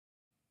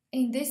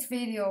In this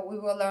video, we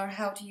will learn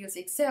how to use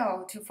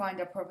Excel to find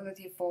the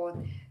probability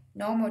for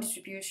normal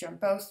distribution,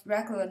 both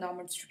regular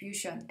normal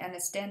distribution and a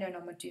standard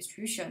normal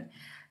distribution.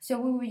 So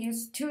we will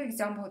use two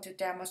examples to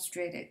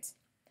demonstrate it.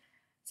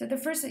 So the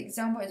first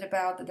example is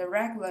about the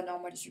regular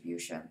normal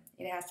distribution.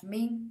 It has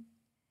mean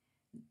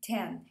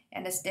 10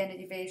 and the standard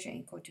deviation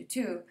equal to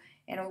 2,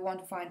 and we want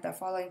to find the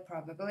following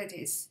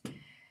probabilities.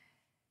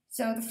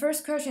 So the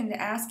first question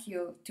asks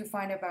you to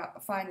find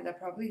the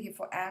probability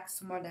for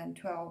x more than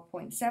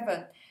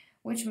 12.7,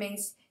 which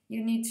means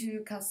you need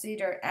to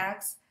consider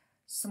x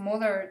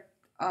smaller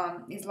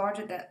is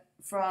larger than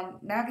from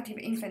negative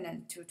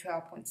infinite to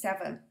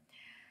 12.7.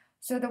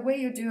 So the way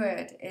you do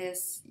it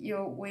is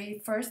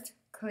we first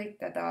click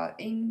the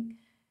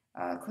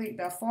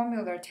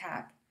formula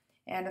tab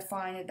and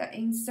find the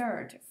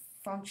insert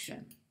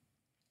function.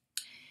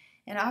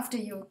 And after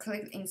you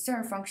click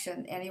insert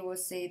function, and you will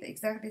see the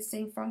exactly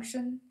same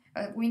function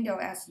window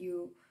as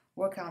you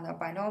work on the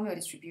binomial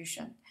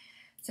distribution.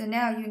 So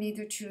now you need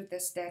to choose the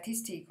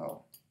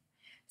statistical.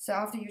 So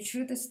after you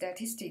choose the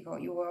statistical,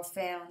 you will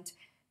find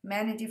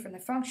many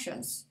different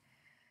functions.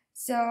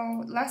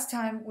 So last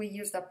time we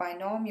used the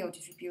binomial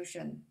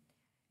distribution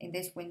in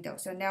this window.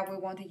 So now we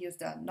want to use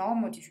the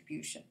normal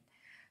distribution.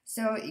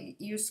 So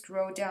you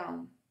scroll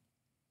down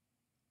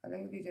a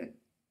little bit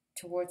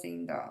towards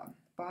in the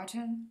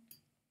bottom.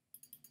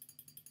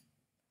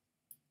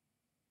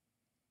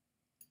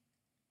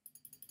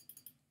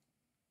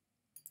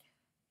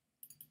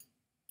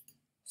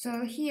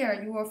 So here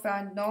you will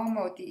find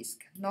normal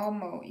disk,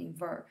 normal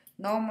invert,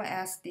 normal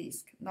S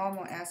disk,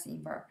 normal S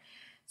invert.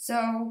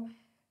 So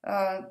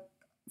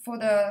for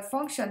the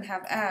function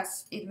have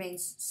S, it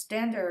means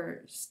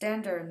standard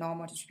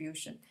normal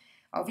distribution.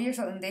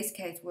 Obviously, in this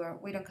case,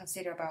 we don't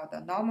consider about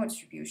the normal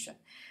distribution.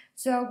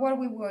 So what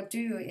we will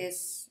do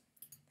is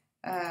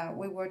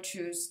we will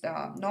choose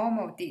the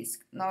normal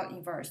disk, not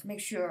inverse. Make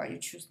sure you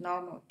choose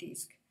normal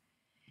disk.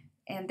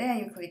 And then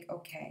you click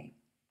OK.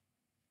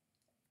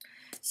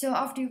 So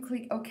after you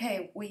click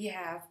OK, we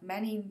have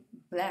many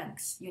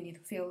blanks you need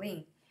to fill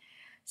in.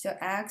 So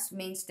X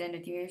means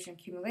standard deviation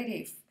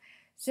cumulative.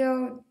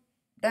 So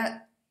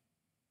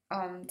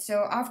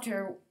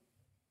after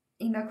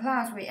in the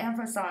class we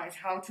emphasize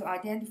how to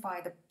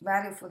identify the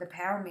value for the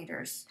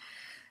parameters.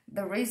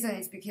 The reason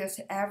is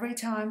because every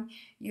time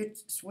you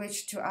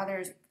switch to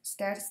other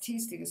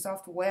statistical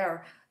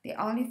software, the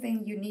only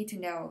thing you need to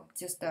know is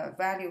just the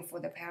value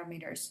for the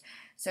parameters.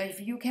 So if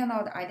you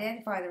cannot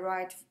identify the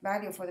right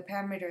value for the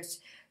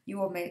parameters, you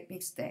will make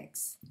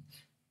mistakes.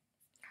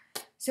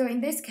 So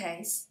in this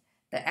case,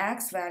 the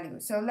x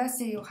value. So let's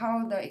see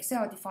how the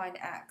Excel defined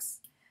x.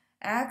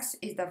 X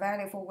is the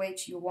value for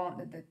which you want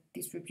the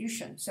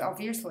distribution. So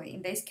obviously,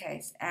 in this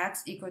case,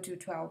 x equal to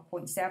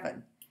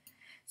 12.7.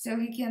 So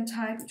you can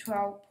type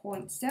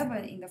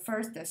 12.7 in the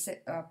first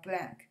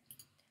blank.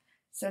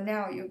 So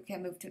now you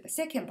can move to the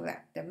second blank,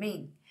 the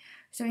mean.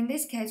 So in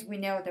this case, we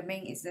know the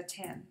mean is the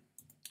 10.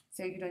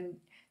 So you don't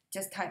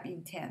just type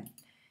in 10.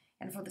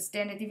 And for the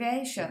standard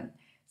deviation,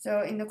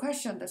 so in the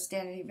question, the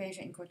standard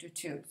deviation equal to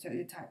 2. So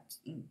you type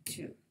in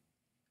 2.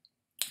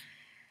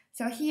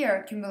 So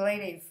here,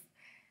 cumulative.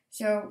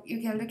 So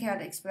you can look at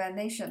the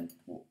explanation,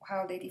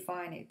 how they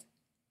define it,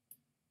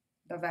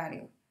 the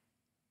value.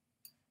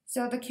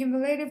 So the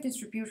cumulative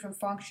distribution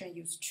function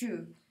use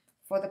true.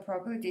 For the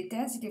probability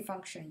density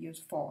function use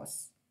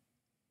false.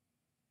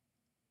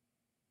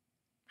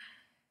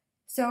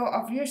 So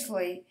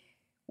obviously,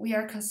 we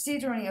are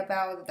considering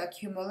about the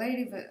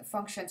cumulative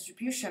function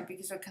distribution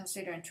because we're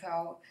considering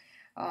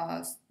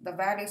the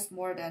values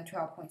more than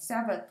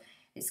 12.7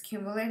 is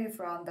cumulative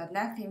from the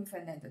negative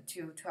infinite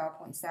to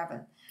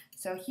 12.7.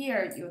 So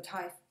here you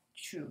type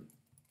true.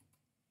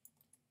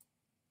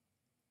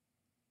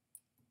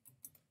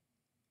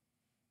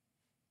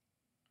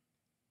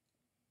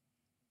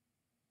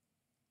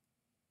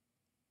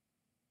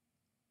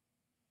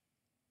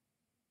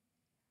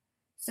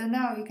 So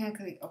now you can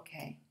click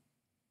OK.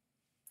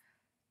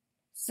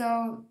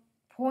 So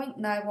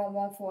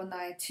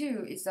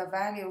 0.911492 is the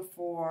value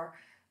for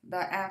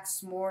the x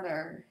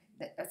smaller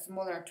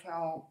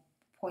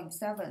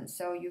 12.7.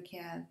 So you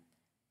can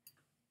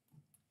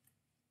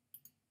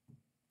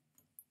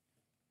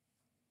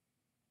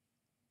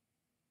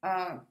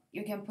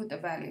put the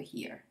value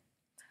here.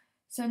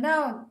 So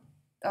now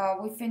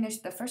we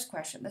finished the first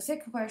question. The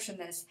second question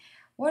is,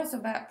 what is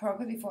the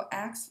probability for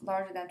x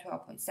larger than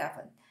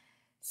 12.7?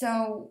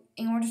 So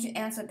in order to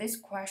answer this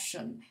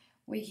question,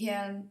 we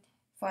can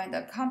find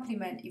the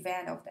complement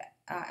event of the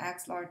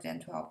x larger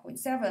than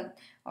 12.7.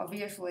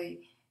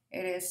 Obviously,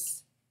 it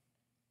is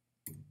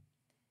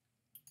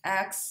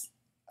x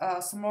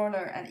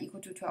smaller and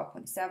equal to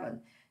 12.7.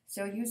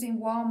 So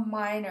using 1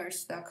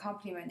 minus the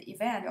complement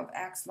event of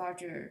x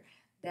larger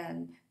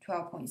than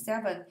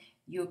 12.7,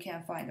 you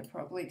can find the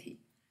probability.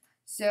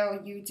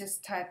 So you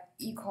just type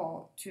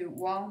equal to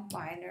 1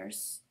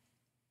 minus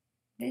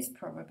this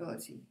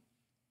probability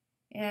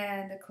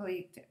and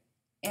click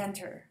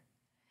enter.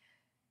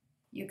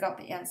 you got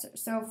the answer.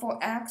 So for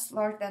x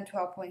larger than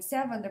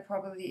 12.7, the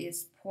probability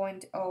is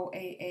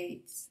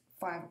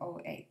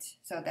 0.088508.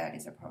 So that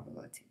is a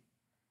probability.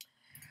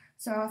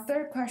 So our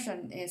third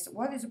question is,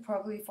 what is the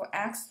probability for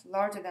x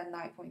larger than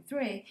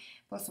 9.3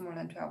 but smaller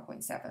than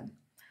 12.7?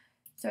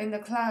 So in the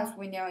class,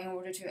 we know in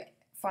order to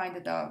find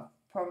the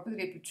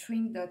probability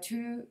between the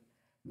two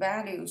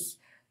values,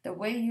 the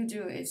way you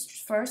do is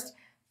first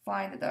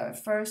find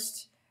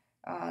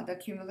the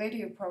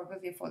cumulative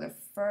probability for the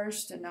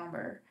first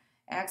number,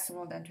 x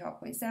smaller than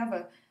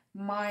 12.7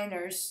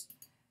 minus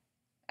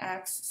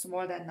x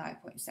smaller than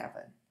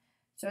 9.7.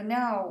 So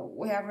now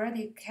we have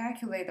already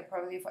calculated the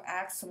probability for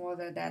x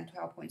smaller than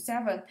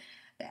 12.7.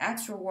 The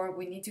extra work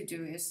we need to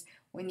do is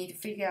we need to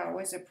figure out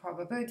what is the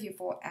probability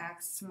for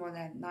x smaller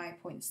than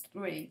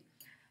 9.3.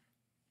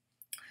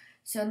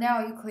 So now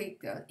you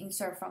click the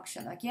insert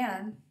function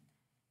again,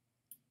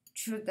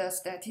 choose the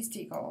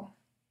statistical,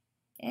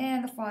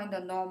 and find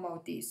the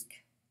normal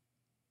disk.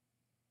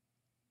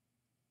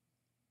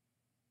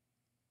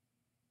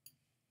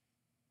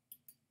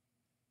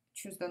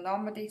 Choose the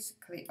normal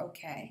disk, click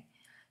OK.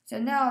 So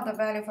now the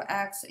value for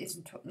x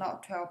is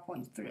not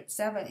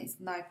 12.7, it's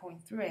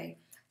 9.3.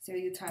 So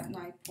you type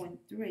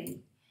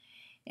 9.3.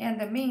 And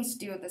the mean is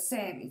still the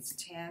same, it's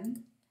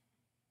 10.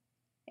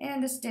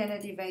 And the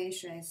standard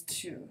deviation is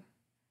 2.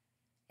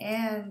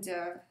 And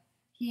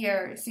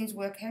here, since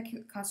we're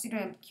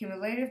considering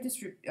cumulative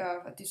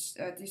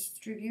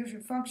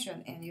distribution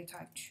function, and you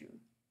type 2.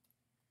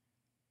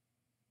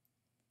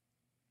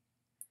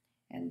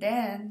 And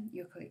then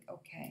you click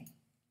OK.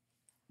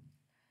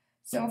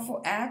 So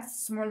for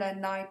x smaller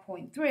than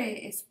 9.3,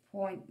 it's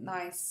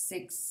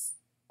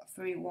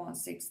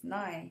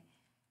 0.963169.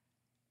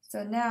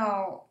 So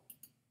now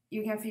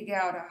you can figure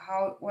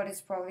out what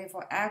is probability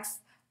for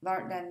x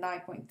larger than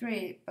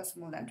 9.3 but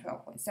smaller than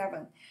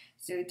 12.7.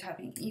 So you type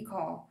in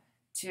equal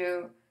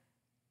to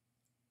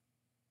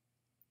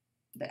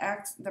the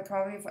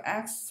probability for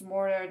x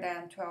smaller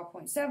than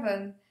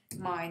 12.7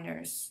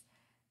 minus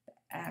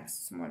x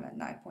smaller than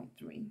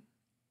 9.3,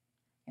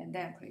 and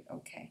then click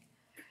OK.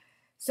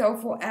 So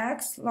for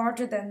x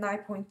larger than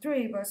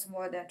 9.3 but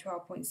smaller than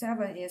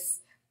 12.7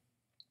 is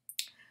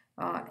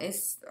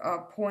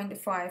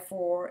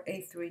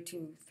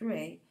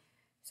 0.548323.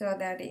 So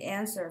that's the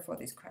answer for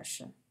this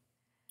question.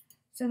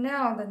 So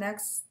now the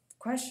next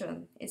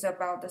question is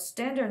about the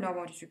standard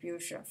normal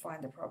distribution.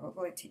 Find the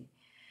probability.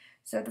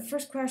 So the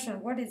first question,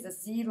 what is the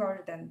z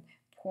larger than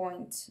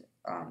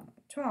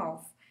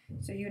 0.12?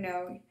 So you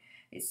know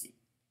it's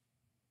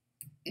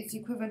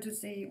equivalent to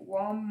say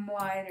 1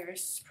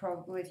 minus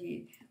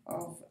probability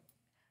of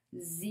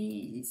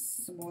z is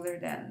smaller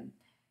than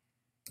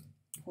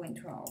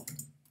 0.12.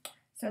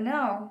 So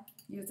now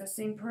use the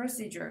same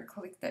procedure,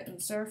 click the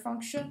insert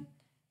function,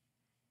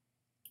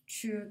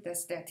 choose the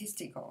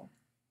statistical.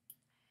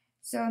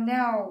 So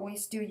now we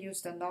still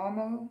use the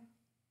normal,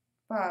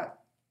 but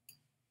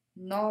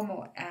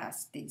normal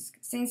as disk.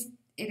 Since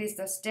it is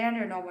the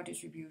standard normal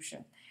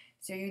distribution,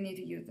 so you need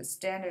to use the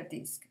standard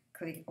disk,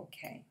 click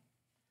OK.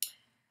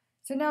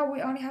 So now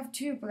we only have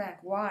two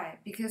blank. Why?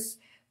 Because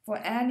for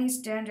any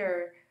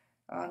standard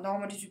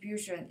normal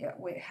distribution,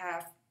 we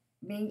have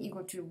mean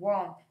equal to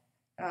 1,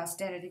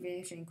 standard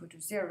deviation equal to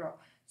 0.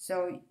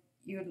 So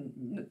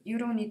you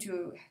don't need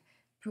to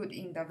put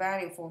in the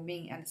value for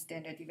mean and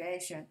standard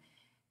deviation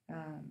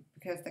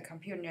because the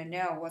computer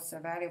knows what's the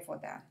value for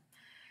that.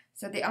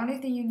 So the only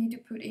thing you need to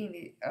put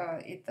in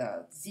is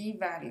the z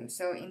value.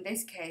 So in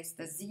this case,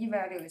 the z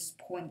value is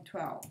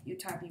 0.12. You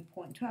type in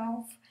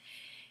 0.12.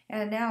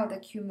 And now the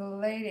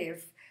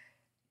cumulative.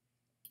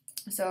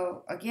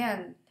 So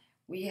again,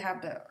 we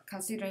have the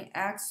considering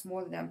x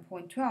smaller than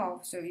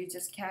 0.12. So you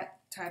just can't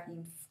type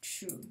in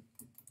 2.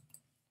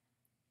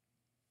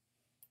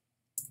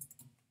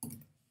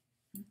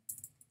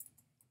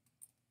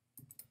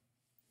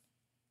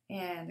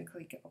 And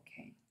click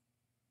OK.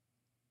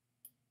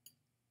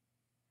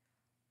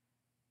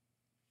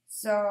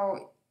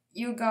 So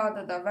you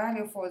got the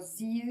value for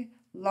z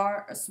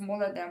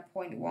smaller than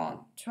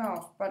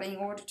 0.12, but in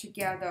order to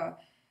get the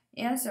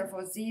answer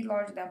for z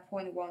larger than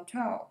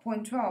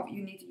 0.12,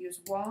 you need to use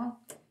 1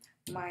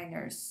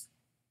 minus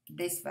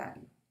this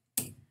value.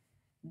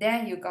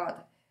 Then you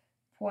got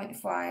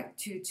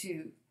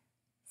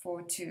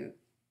 0.52242.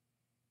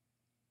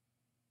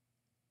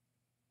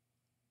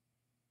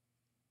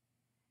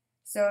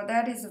 So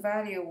that is the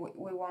value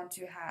we want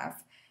to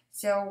have.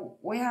 So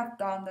we have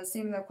done the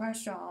similar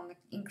question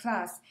in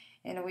class,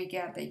 and we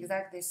get the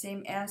exactly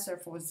same answer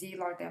for z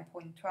larger than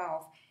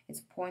 0.12.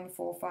 It's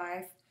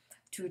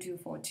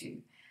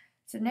 0.452242.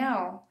 So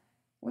now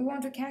we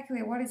want to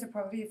calculate what is the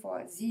probability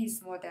for z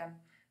smaller than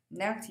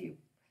negative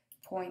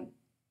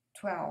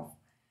 0.12.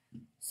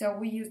 So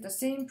we use the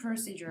same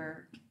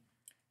procedure.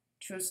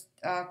 Choose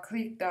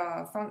click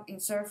the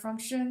insert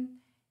function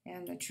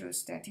and choose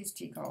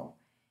statistical,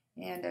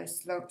 and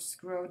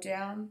scroll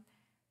down,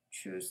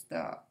 choose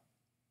the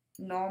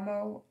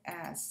normal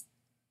as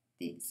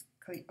this,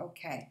 click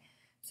OK.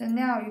 So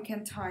now you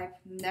can type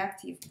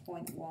negative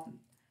 0.1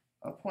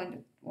 or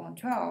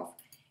 0.112,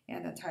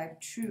 and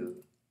type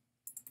true.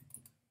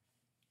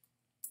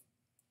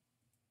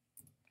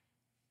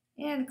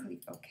 And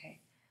click OK.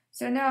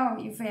 So now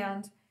you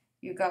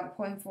got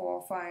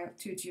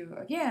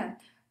 0.4522 again.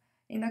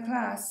 In the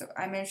class,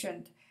 I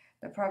mentioned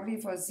the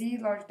probability for z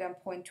larger than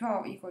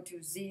 0.12 equal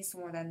to z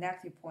smaller than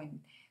negative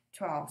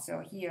 0.12. So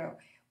here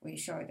we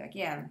show it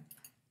again.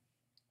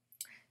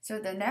 So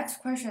the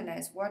next question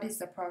is, what is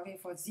the probability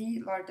for z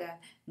larger than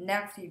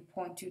negative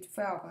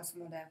 0.212 or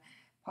smaller than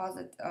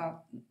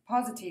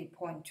positive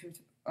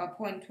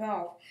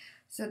 0.12?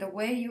 So the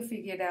way you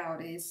figure it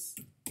out is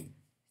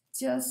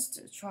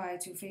just try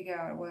to figure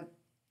out what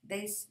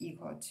this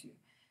equal to.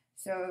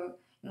 So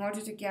in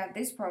order to get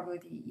this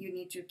probability, you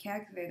need to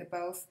calculate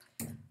both.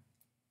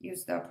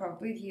 Use the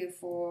probability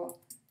for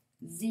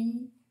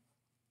z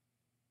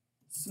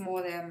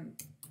smaller than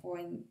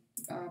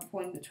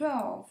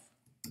 0.12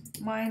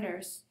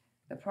 minus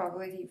the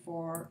probability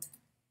for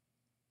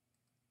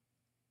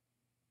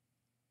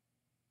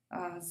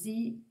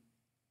z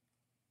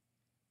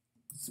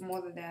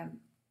smaller than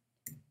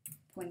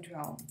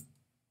 0.12.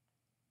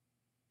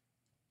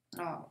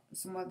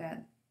 Smaller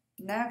than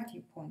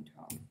negative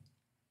 0.12.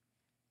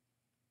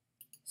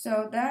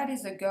 So that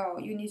is the goal.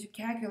 You need to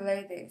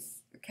calculate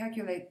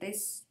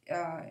this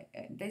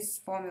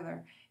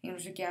formula in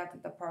order to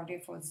get the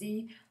probability for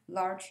z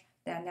larger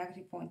than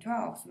negative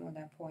 0.12, smaller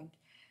than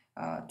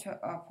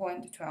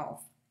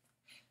 0.12.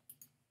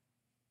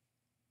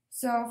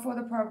 So for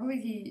the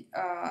probability,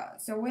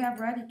 so we have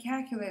already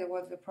calculated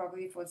what the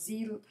probability for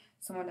z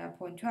smaller than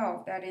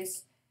 0.12. That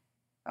is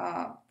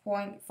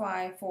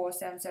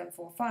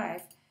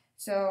 0.547745.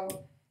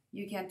 So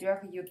you can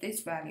directly use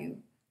this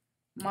value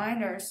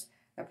minus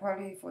the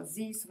probability for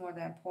z smaller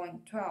than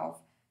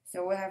 0.12.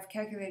 So we have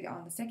calculated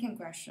on the second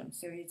question.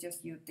 So you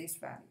just use this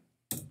value.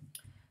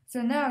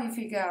 So now you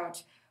figure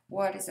out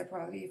what is the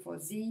probability for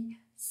z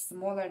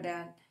smaller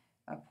than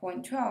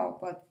 0.12,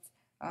 but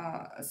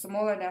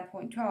smaller than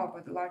 0.12,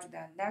 but larger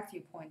than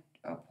negative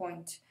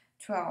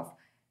 0.12.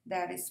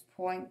 That is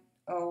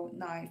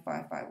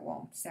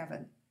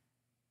 0.095517.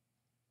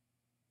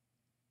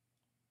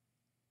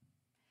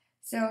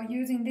 So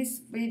using this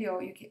video,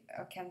 you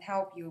can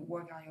help you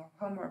work on your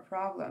homework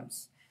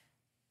problems.